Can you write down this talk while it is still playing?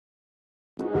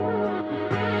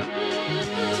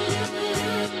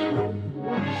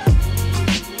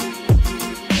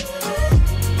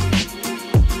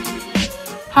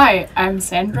Hi, I'm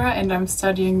Sandra and I'm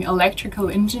studying electrical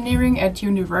engineering at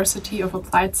University of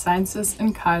Applied Sciences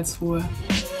in Karlsruhe.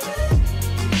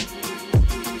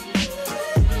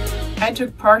 I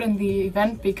took part in the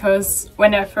event because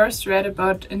when I first read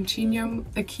about INGENIUM,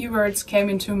 the keywords came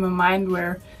into my mind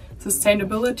were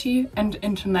sustainability and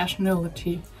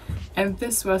internationality, and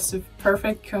this was the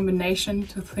perfect combination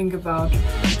to think about.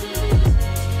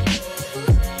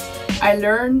 I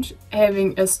learned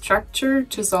having a structure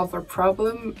to solve a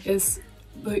problem is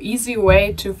the easy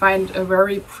way to find a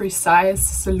very precise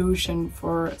solution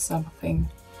for something.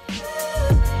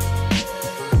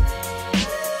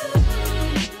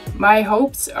 My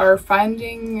hopes are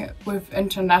finding, with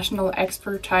international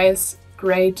expertise,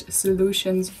 great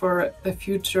solutions for the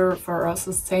future, for a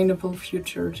sustainable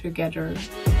future together.